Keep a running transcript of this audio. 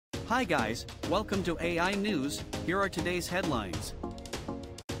Hi guys, welcome to AI News. Here are today's headlines.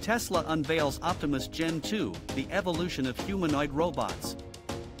 Tesla unveils Optimus Gen 2, the evolution of humanoid robots.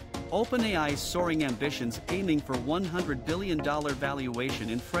 OpenAI's soaring ambitions aiming for $100 billion valuation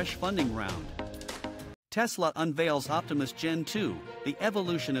in fresh funding round. Tesla unveils Optimus Gen 2, the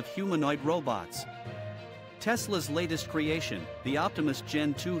evolution of humanoid robots. Tesla's latest creation, the Optimus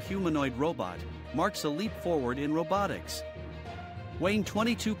Gen 2 humanoid robot, marks a leap forward in robotics. Weighing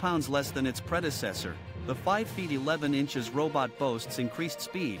 22 pounds less than its predecessor, the 5 feet 11 inches robot boasts increased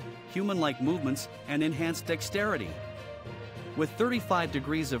speed, human-like movements, and enhanced dexterity. With 35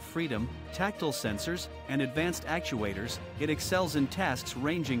 degrees of freedom, tactile sensors, and advanced actuators, it excels in tasks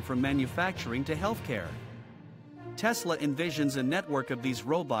ranging from manufacturing to healthcare. Tesla envisions a network of these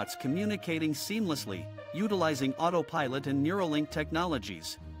robots communicating seamlessly, utilizing autopilot and Neuralink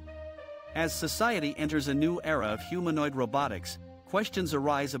technologies. As society enters a new era of humanoid robotics, questions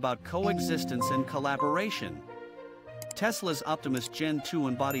arise about coexistence and collaboration. Tesla's Optimus Gen 2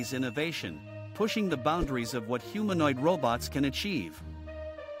 embodies innovation, pushing the boundaries of what humanoid robots can achieve.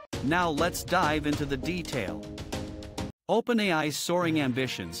 Now let's dive into the detail. OpenAI's soaring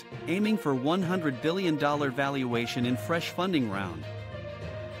ambitions, aiming for $100 billion valuation in fresh funding round.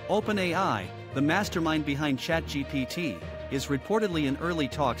 OpenAI, the mastermind behind ChatGPT, is reportedly in early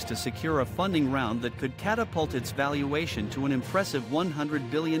talks to secure a funding round that could catapult its valuation to an impressive $100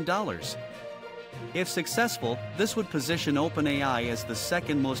 billion. If successful, this would position OpenAI as the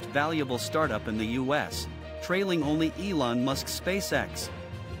second most valuable startup in the US, trailing only Elon Musk's SpaceX.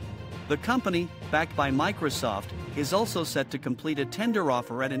 The company, backed by Microsoft, is also set to complete a tender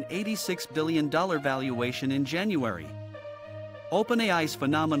offer at an $86 billion valuation in January. OpenAI's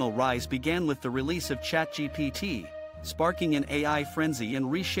phenomenal rise began with the release of ChatGPT, sparking an AI frenzy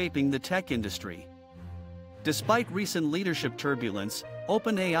and reshaping the tech industry. Despite recent leadership turbulence,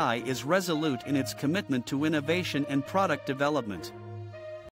 OpenAI is resolute in its commitment to innovation and product development.